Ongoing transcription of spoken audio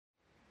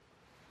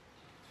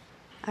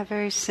A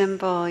very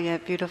simple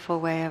yet beautiful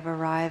way of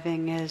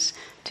arriving is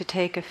to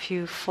take a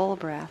few full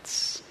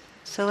breaths.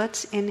 So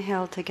let's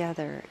inhale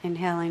together,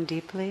 inhaling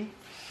deeply.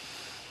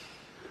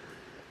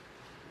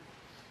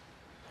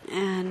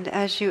 And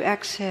as you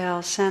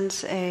exhale,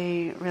 sense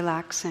a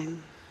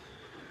relaxing.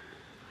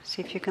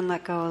 See if you can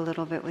let go a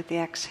little bit with the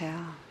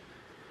exhale.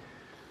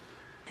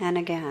 And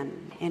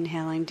again,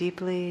 inhaling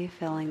deeply,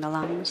 filling the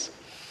lungs.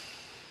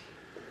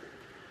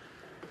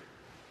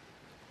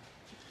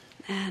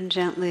 And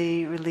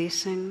gently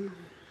releasing,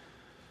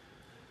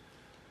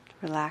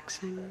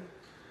 relaxing.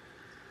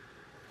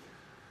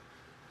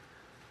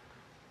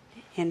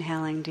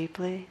 Inhaling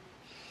deeply.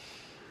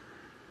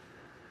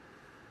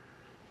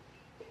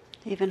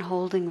 Even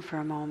holding for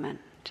a moment,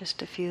 just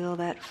to feel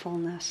that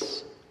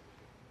fullness.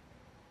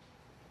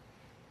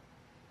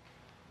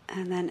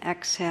 And then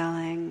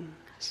exhaling.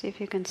 See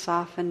if you can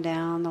soften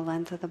down the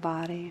length of the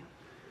body.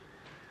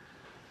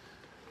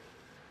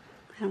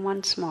 And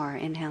once more,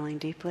 inhaling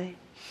deeply.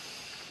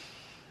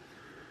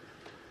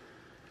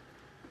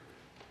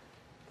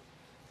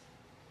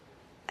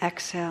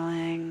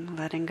 Exhaling,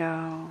 letting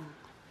go,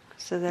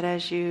 so that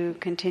as you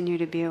continue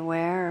to be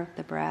aware of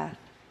the breath,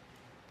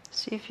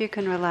 see if you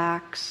can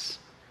relax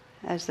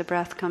as the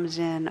breath comes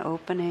in,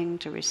 opening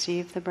to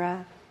receive the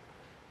breath,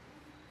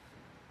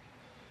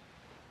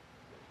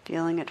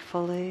 feeling it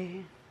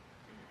fully,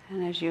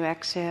 and as you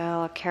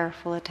exhale, a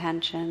careful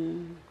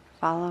attention,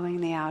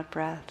 following the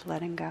out-breath,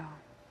 letting go.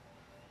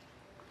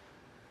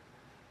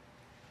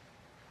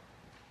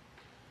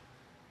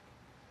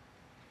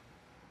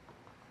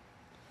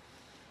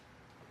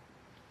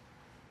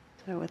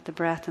 So with the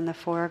breath in the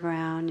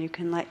foreground, you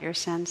can let your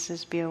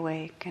senses be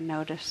awake and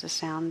notice the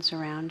sounds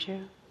around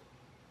you.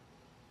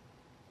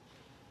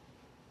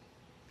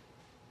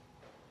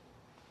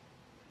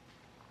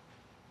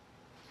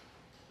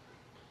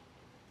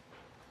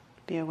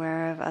 Be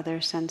aware of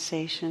other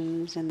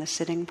sensations in the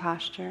sitting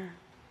posture.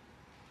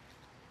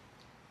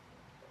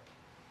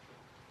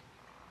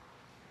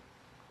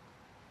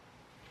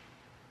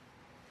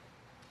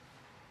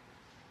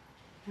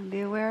 And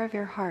be aware of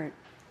your heart.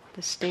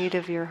 The state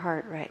of your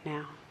heart right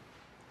now.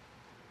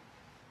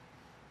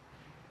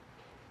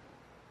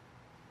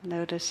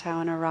 Notice how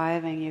in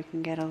arriving you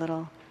can get a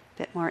little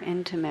bit more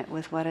intimate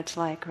with what it's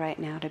like right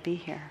now to be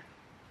here.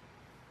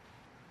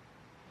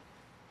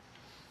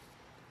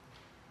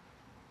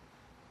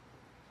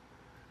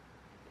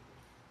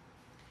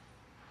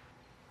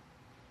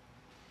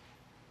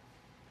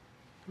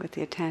 With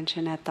the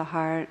attention at the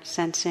heart,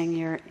 sensing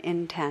your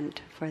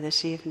intent for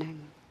this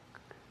evening.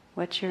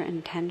 What's your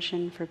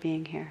intention for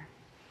being here?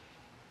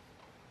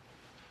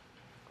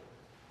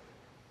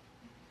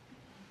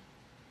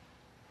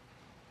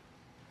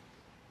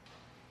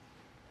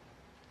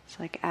 It's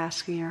like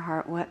asking your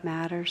heart, what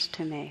matters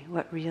to me?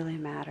 What really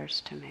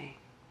matters to me?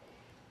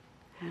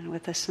 And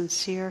with a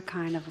sincere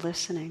kind of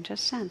listening,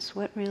 just sense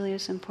what really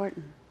is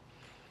important.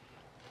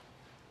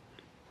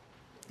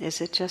 Is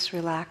it just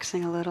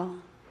relaxing a little?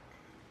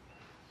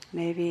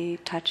 Maybe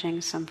touching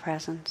some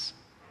presence?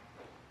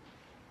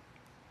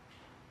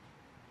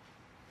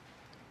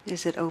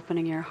 Is it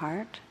opening your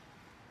heart?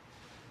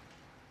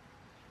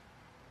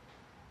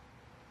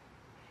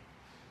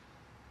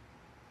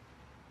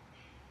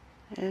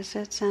 Is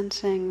it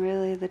sensing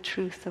really the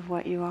truth of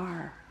what you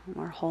are,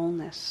 or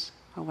wholeness,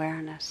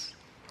 awareness,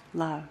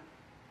 love?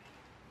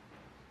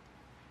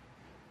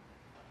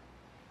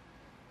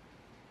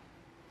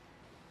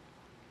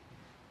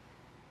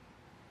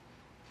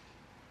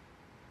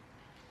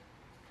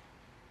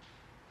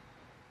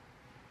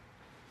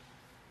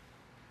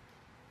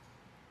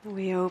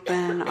 We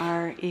open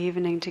our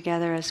evening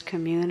together as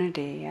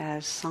community,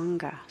 as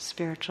Sangha,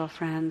 spiritual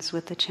friends,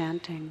 with the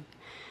chanting.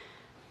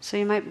 So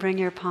you might bring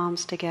your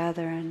palms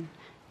together and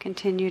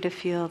continue to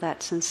feel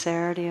that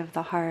sincerity of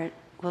the heart.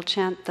 We'll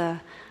chant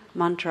the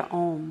mantra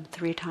Om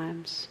 3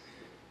 times.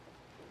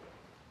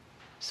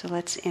 So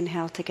let's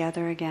inhale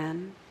together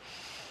again.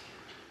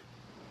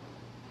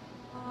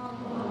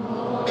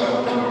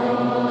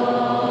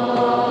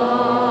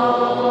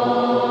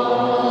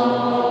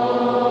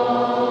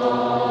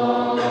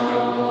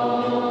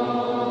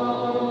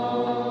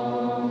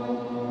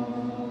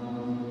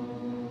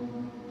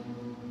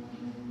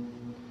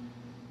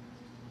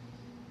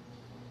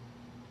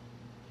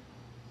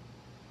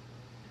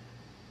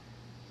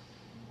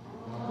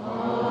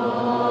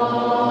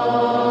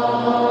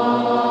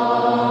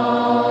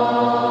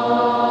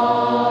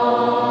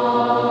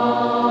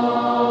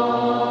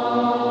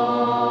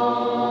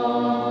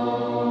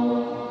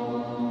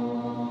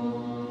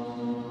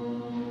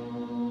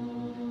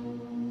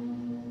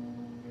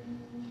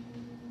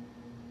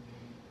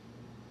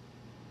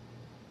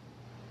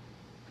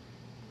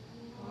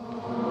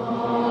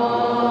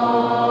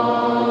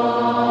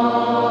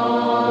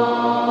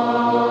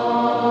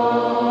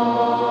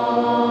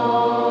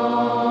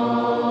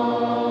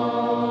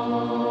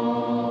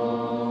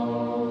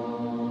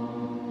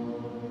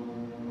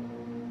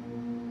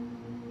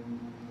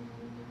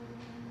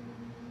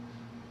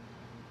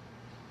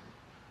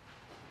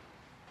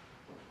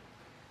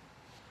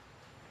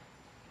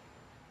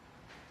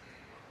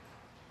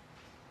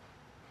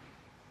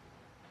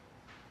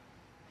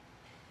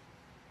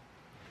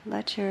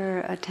 let your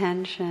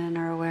attention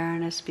or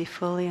awareness be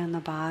fully in the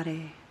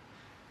body.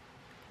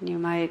 You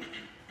might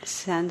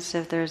sense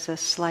if there's a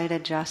slight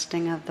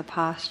adjusting of the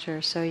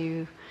posture, so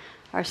you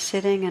are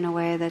sitting in a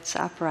way that's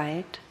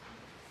upright,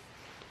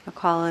 a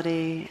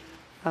quality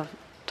of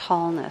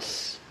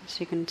tallness,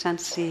 so you can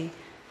sense the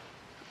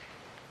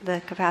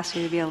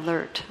capacity to be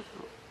alert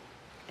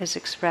is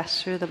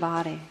expressed through the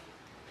body.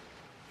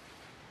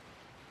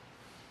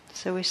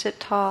 So we sit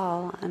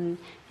tall, and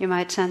you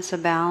might sense a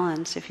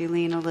balance if you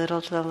lean a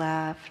little to the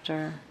left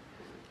or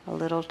a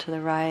little to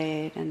the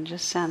right, and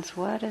just sense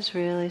what is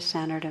really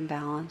centered and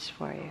balanced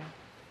for you.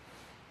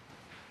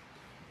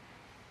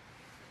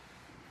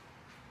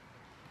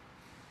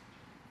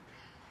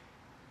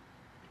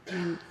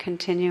 And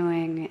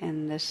continuing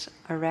in this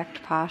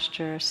erect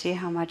posture, see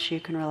how much you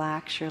can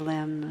relax your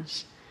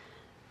limbs,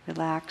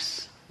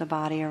 relax the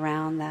body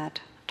around that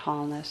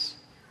tallness.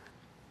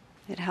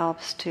 It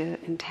helps to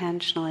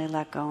intentionally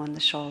let go in the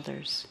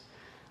shoulders.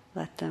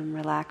 Let them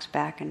relax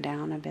back and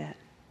down a bit.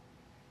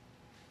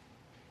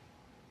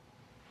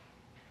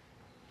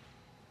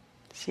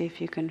 See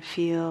if you can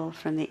feel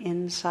from the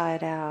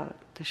inside out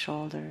the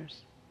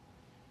shoulders.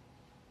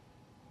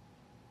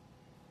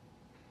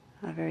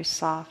 A very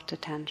soft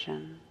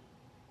attention.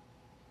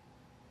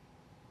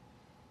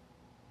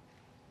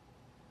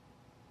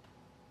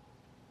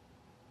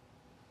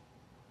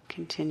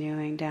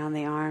 Continuing down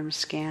the arms,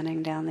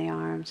 scanning down the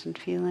arms and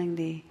feeling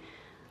the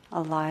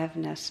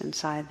aliveness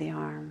inside the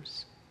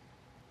arms.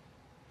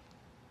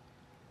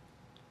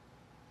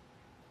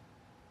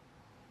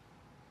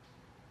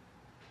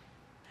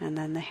 And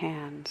then the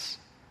hands.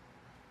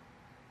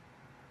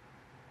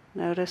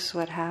 Notice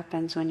what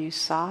happens when you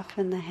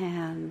soften the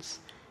hands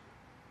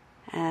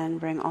and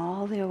bring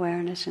all the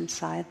awareness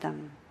inside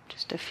them,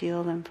 just to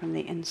feel them from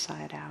the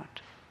inside out.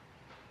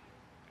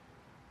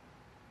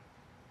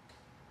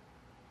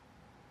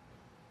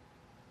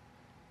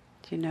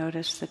 Do you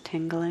notice the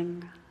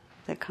tingling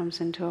that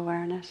comes into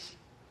awareness?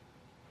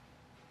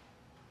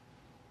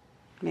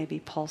 Maybe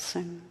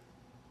pulsing.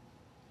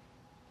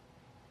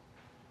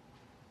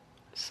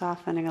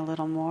 Softening a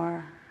little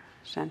more,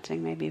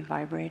 sensing maybe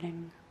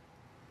vibrating.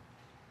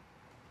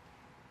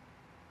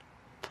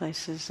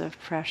 Places of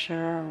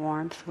pressure or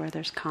warmth where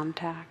there's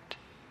contact.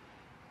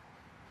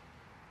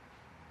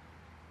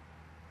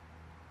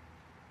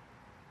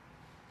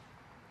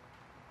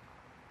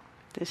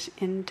 This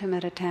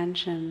intimate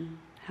attention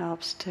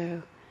helps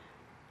to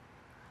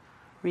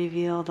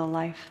reveal the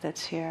life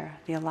that's here,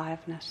 the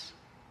aliveness.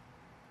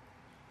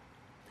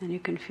 And you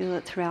can feel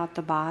it throughout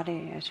the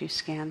body as you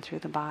scan through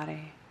the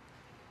body.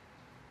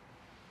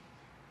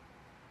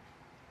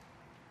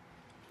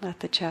 Let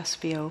the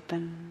chest be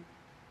open.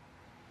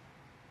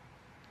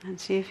 And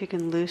see if you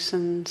can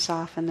loosen,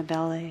 soften the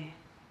belly.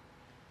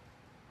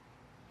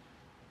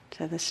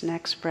 So this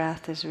next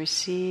breath is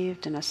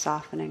received in a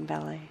softening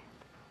belly.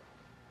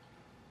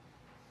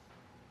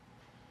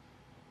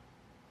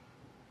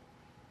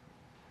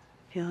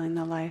 Feeling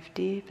the life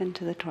deep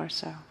into the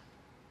torso.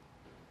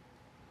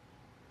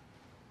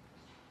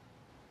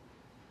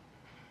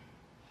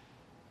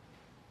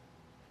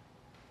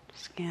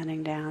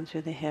 Scanning down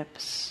through the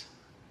hips,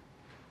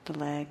 the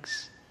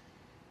legs.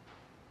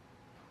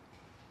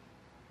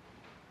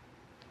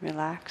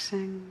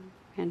 Relaxing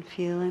and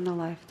feeling the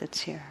life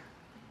that's here.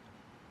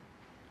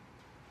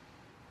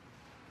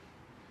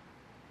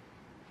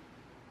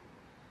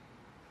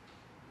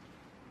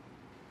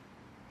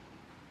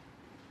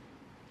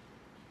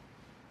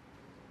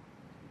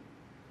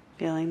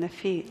 Feeling the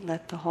feet,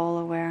 let the whole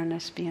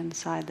awareness be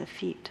inside the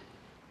feet.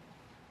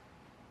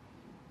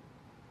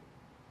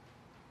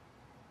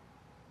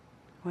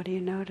 What do you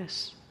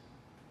notice?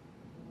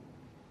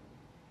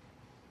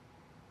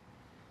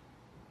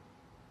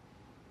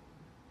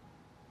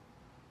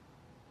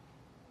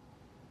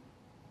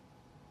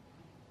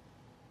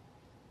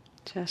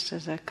 Just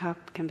as a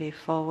cup can be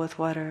full with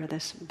water,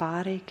 this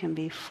body can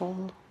be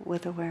full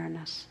with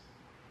awareness.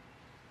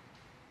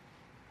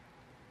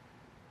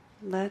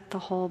 Let the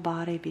whole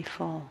body be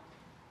full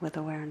with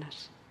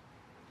awareness.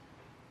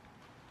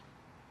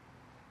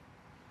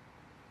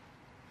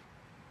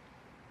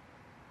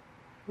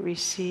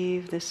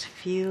 Receive this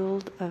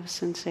field of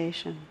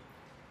sensation.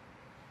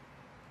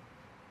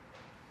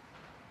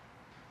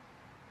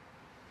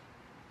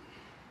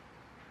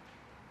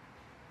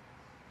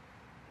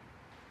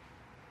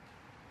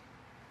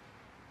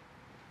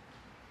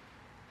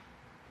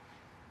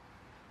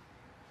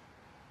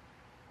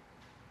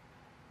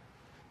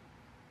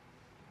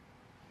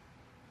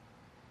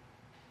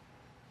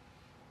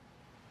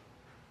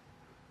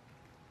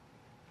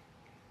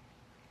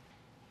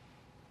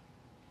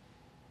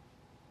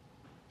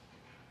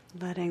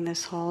 Letting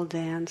this whole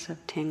dance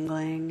of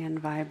tingling and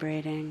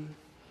vibrating,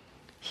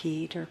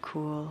 heat or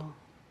cool,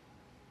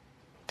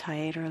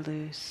 tight or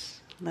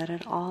loose, let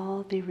it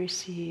all be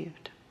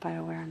received by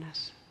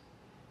awareness.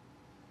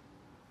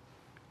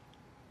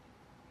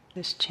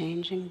 This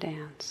changing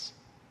dance.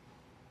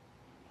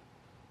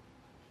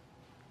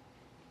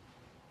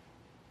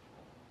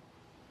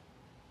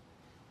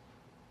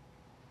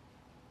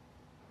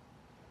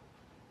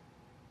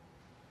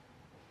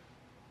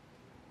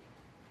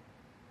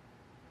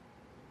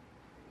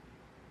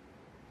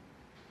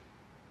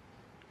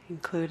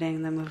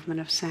 including the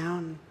movement of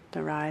sound,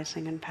 the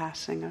rising and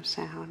passing of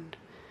sound.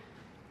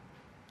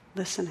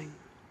 Listening.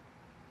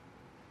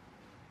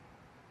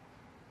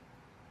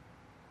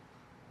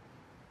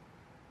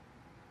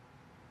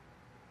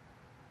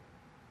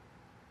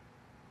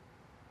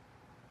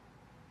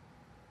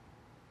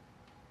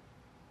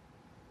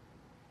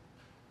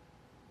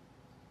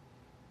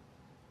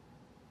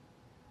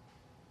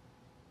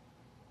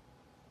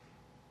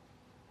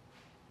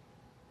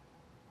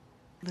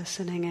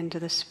 Listening into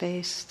the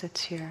space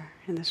that's here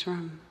in this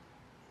room.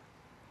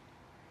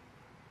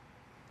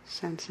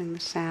 Sensing the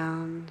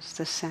sounds,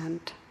 the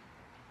scent,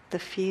 the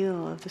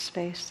feel of the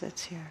space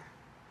that's here.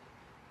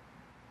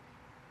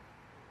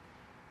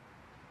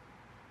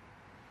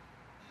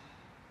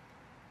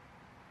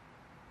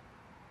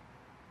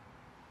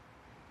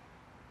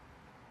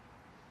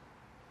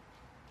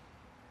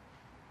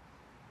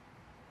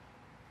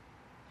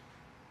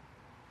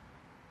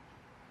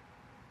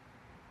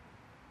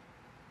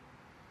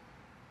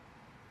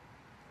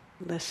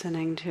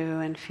 Listening to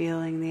and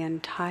feeling the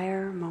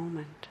entire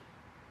moment.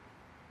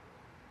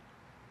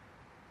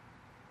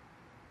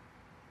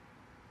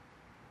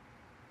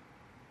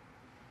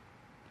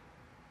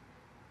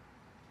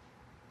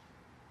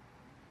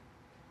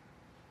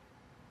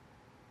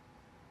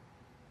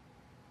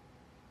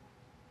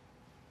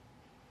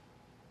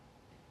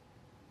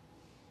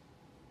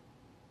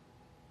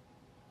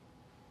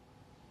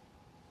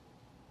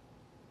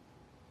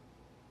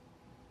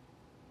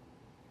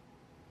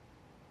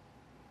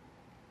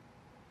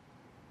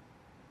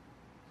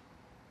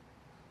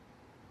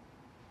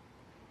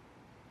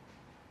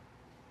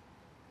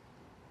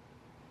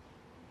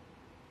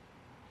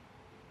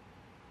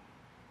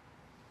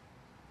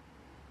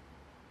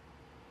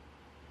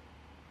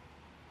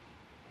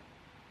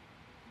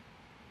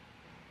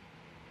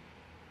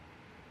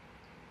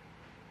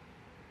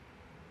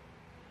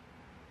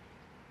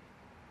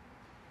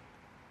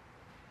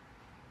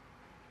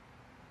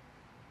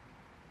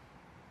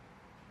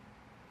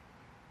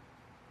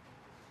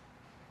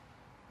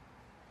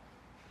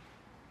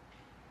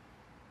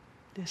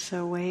 This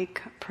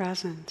awake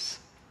presence,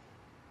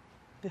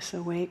 this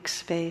awake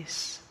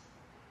space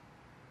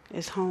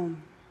is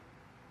home.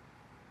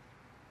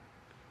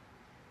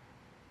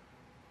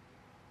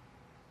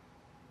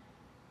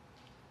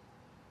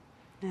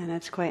 And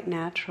it's quite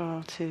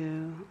natural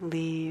to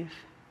leave,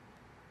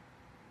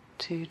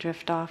 to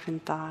drift off in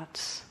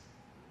thoughts,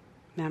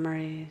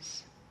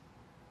 memories,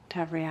 to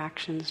have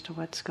reactions to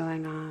what's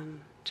going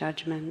on,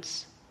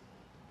 judgments.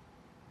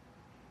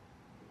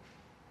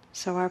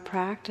 So our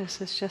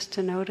practice is just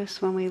to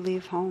notice when we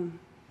leave home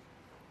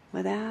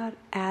without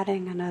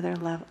adding another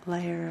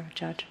layer of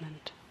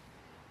judgment.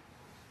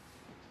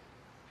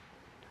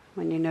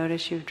 When you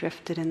notice you've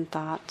drifted in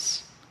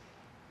thoughts,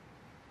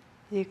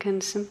 you can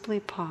simply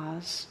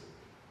pause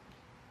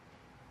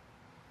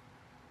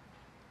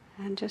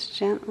and just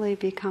gently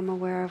become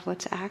aware of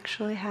what's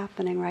actually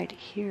happening right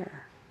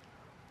here.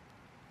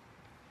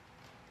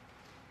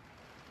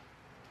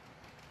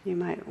 You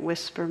might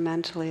whisper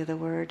mentally the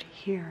word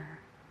here.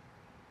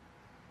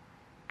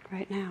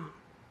 Right now.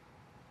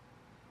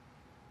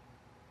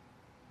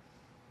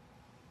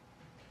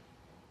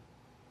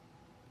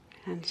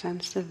 And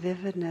sense the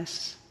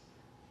vividness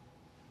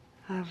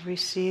of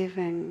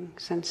receiving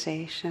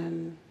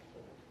sensation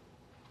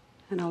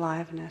and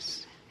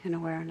aliveness in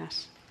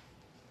awareness.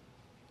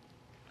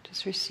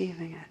 Just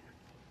receiving it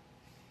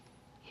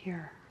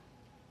here.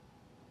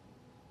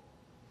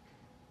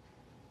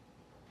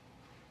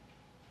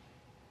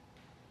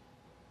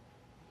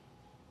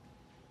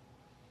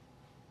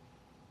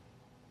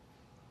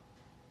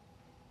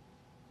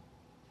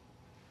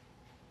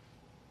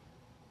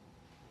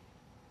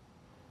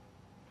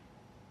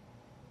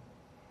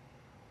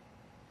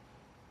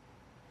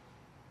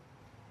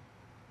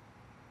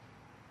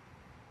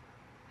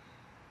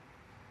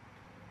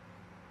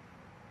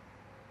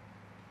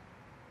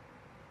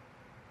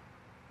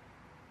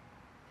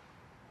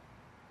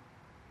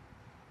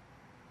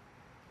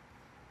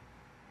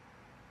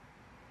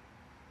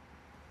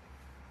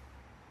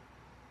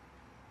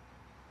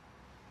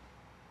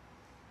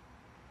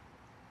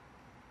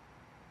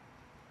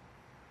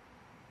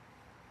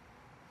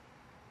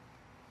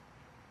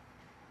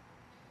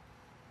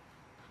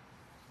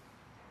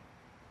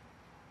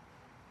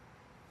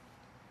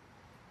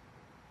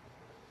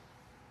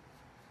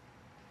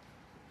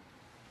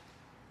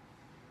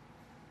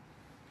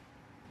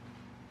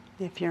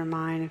 If your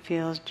mind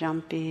feels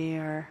jumpy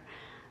or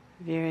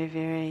very,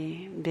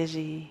 very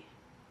busy,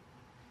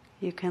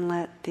 you can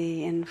let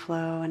the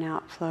inflow and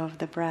outflow of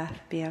the breath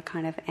be a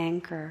kind of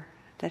anchor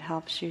that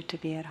helps you to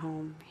be at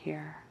home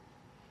here.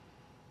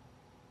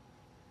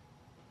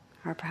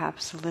 Or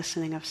perhaps the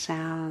listening of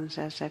sounds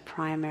as a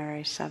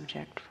primary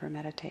subject for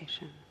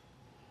meditation.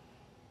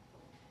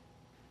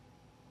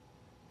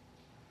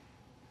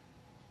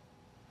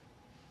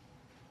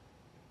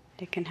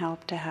 It can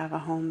help to have a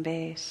home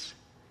base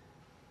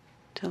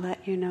to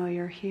let you know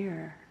you're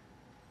here.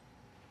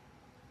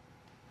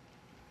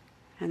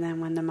 And then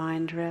when the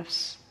mind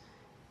drifts,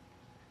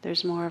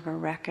 there's more of a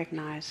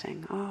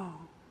recognizing, oh,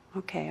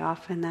 okay,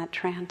 off in that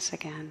trance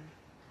again.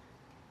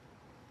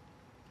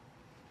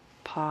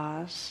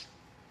 Pause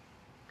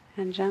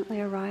and gently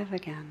arrive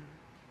again.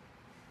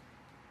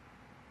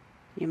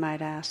 You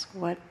might ask,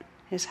 what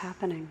is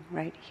happening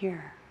right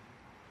here?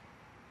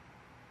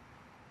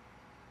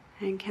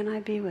 And can I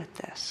be with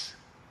this?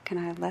 Can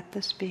I let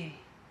this be?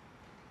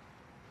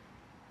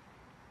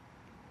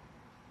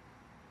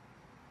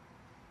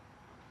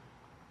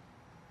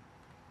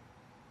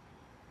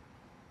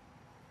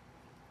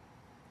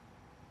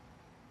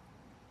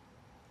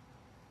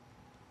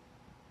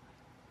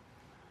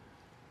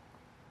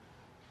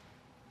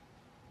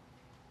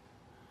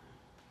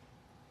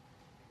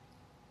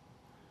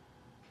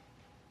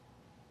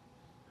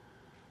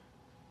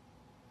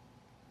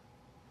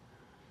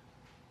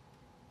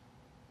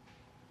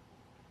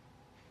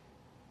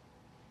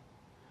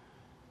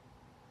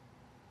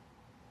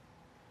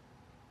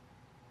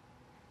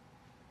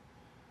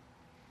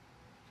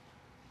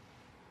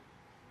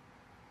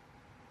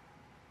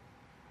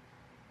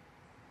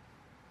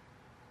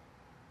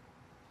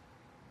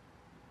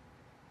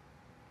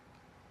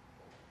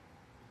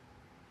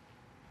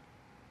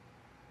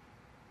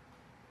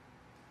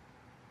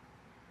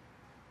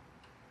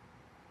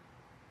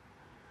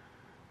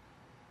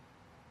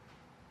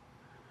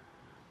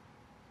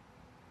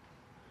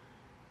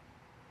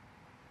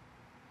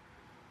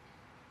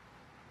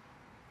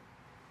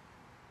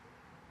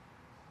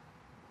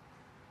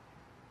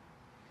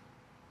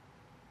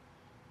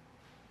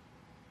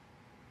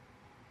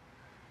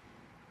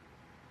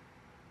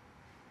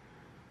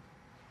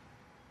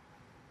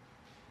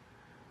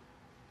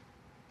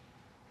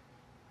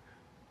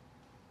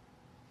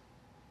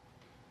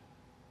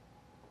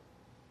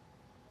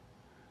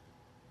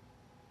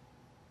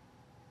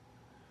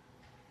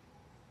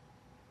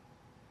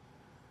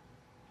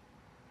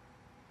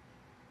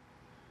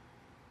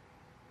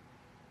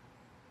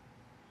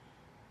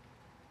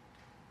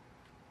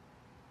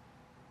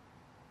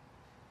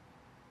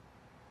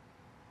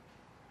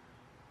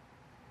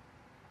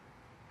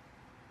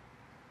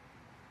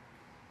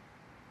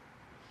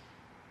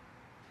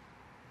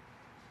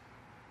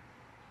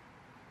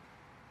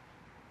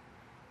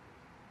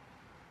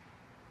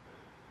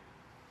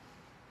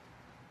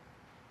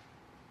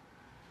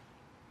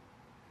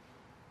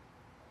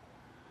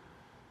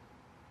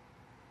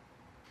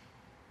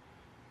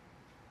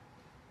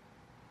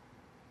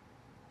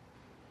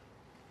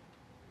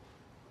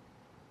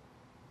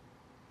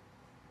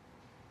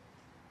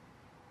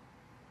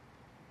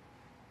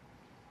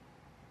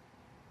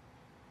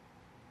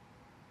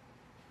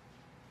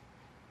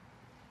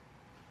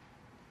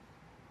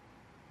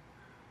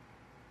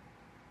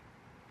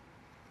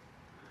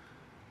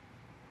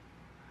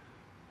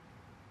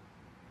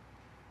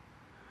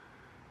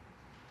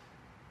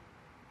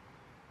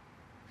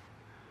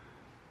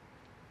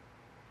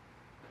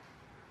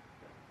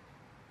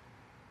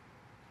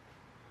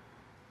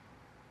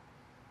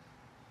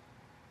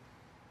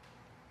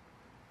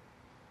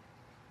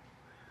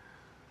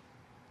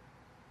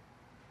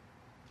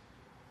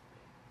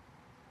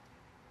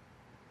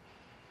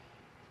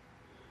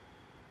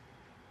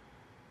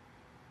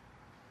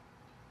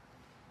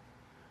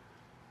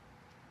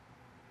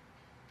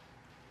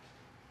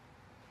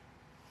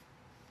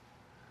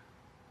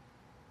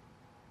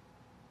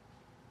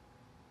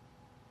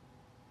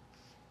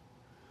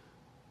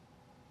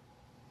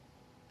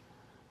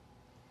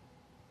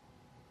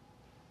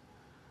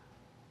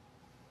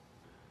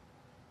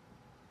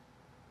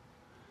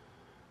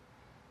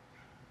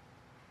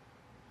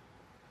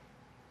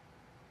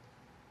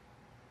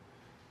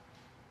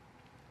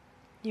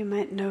 You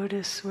might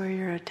notice where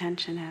your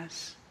attention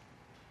is.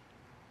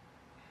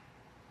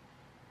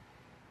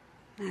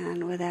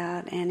 And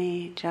without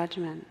any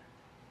judgment,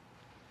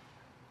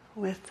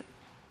 with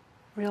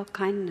real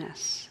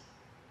kindness,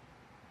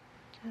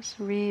 just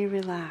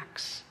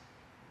relax.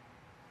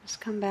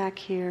 Just come back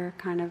here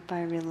kind of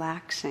by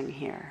relaxing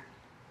here.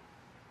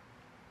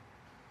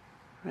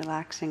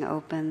 Relaxing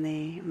open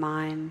the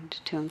mind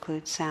to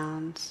include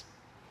sounds.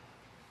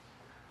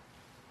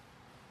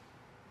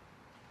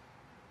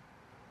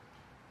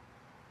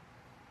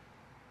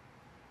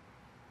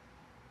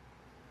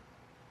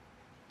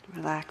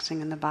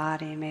 Relaxing in the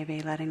body,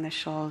 maybe letting the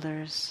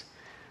shoulders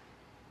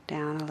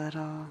down a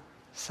little,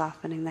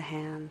 softening the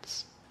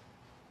hands.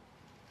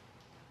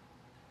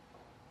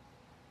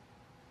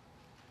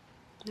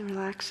 And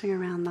relaxing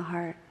around the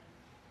heart.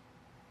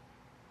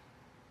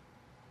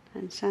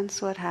 And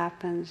sense what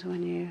happens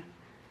when you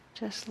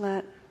just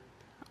let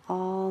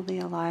all the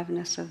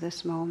aliveness of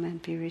this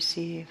moment be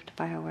received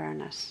by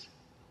awareness.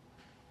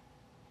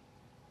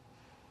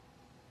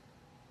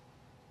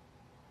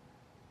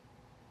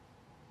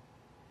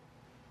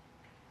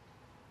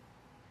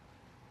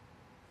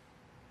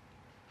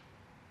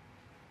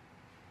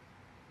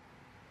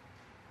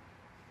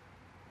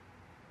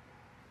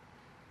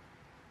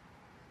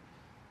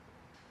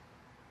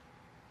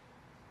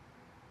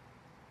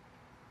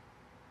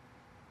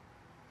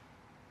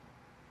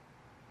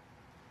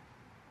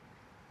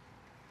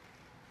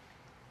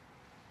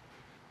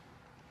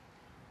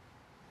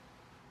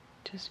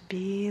 Just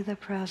be the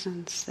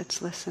presence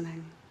that's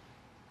listening.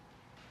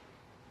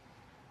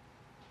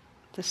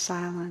 The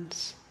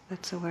silence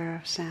that's aware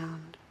of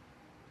sound.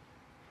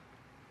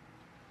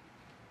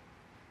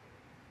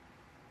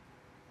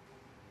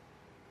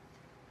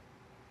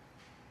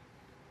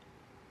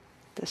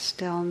 The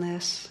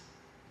stillness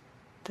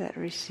that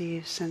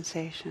receives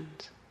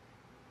sensations.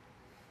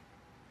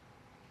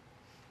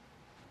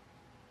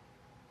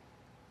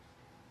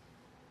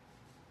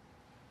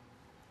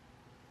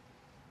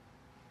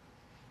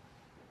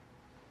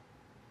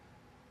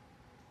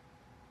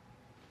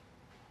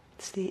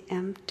 It's the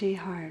empty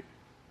heart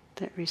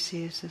that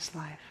receives this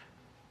life.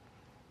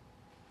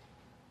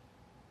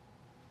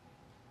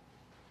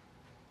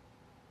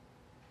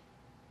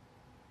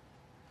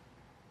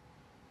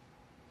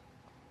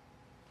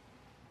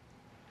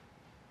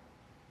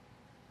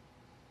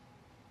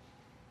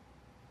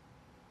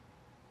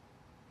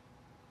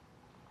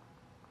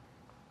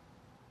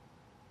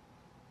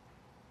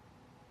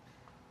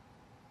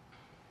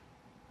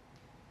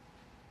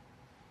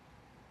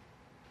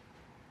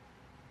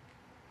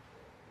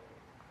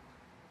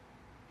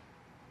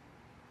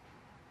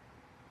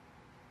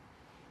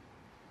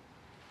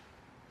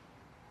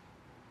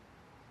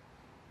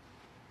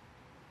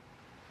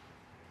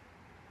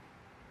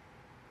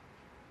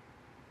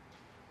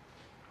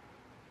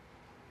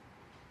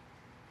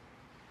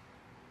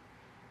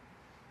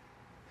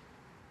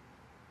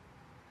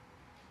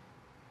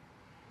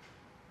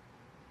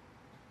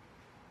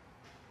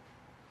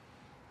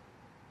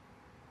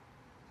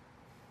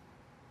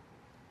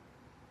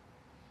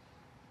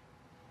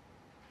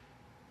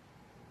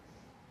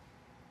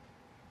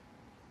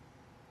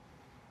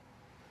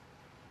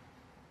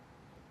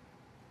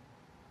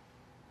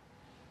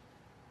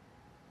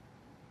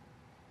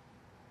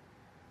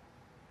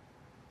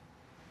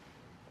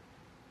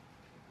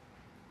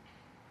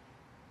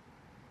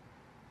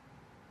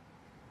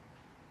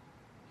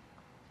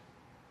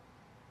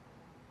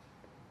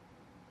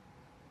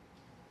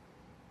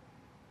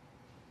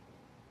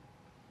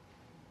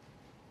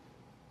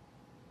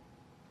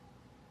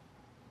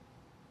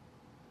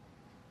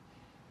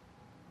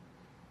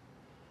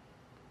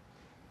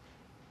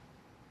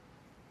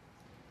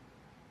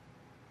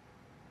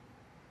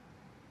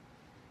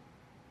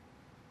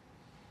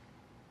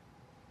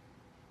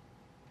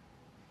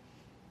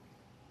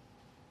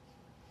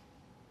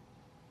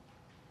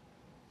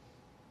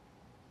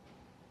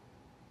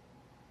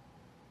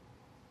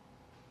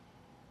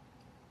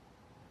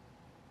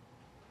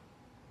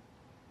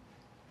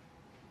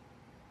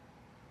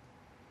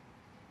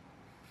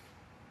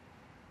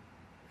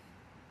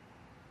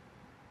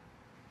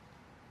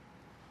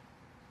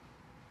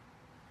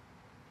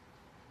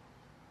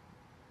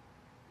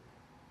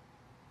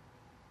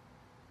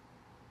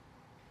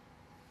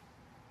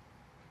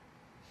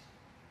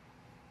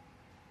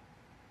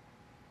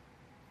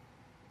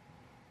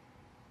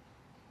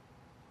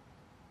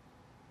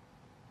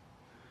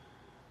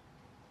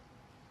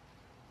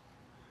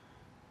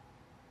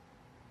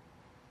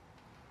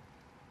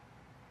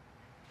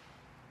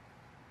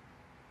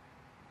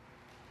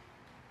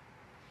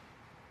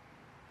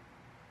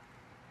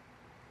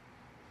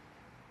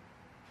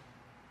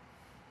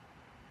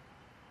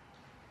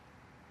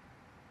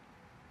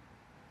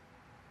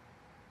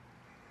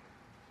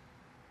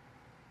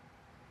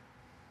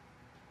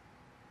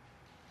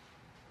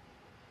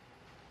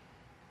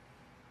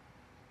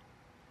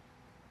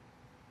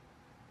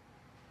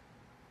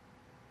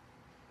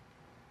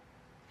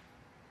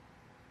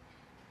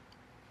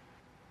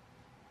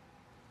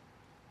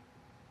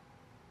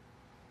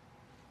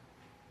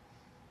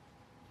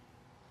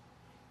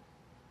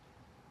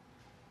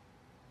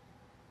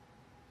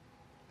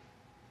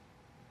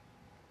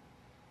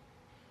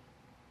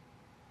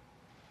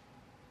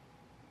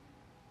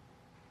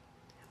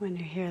 When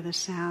you hear the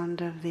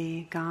sound of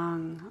the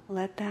gong,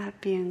 let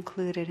that be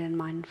included in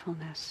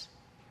mindfulness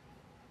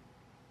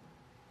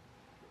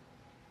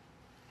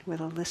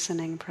with a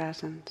listening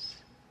presence.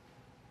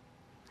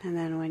 And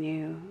then when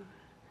you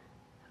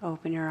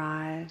open your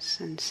eyes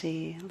and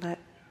see, let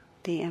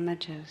the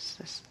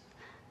images,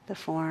 the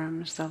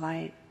forms, the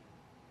light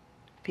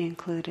be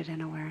included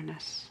in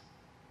awareness.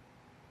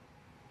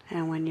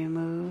 And when you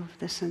move,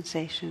 the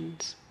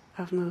sensations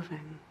of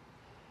moving,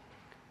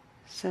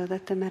 so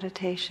that the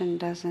meditation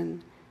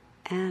doesn't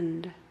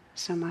end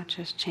so much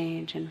as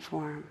change in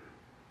form.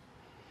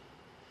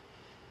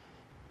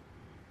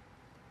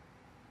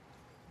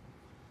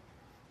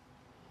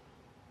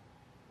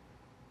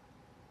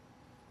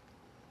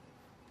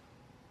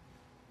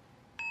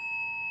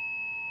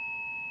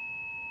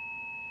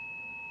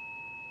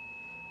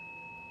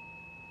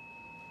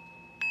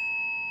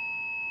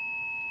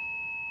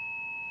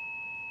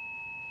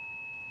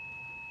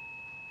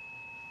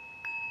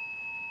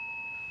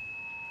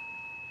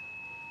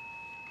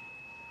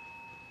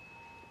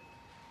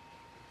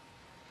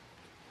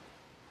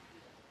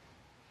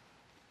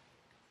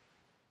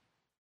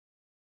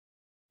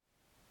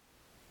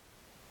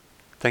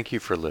 Thank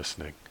you for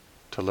listening.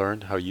 To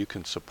learn how you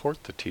can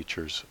support the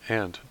teachers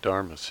and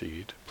Dharma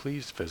Seed,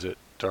 please visit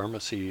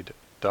dharmaseed.org.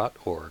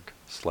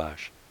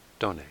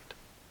 www.dharmaseed.org/donate.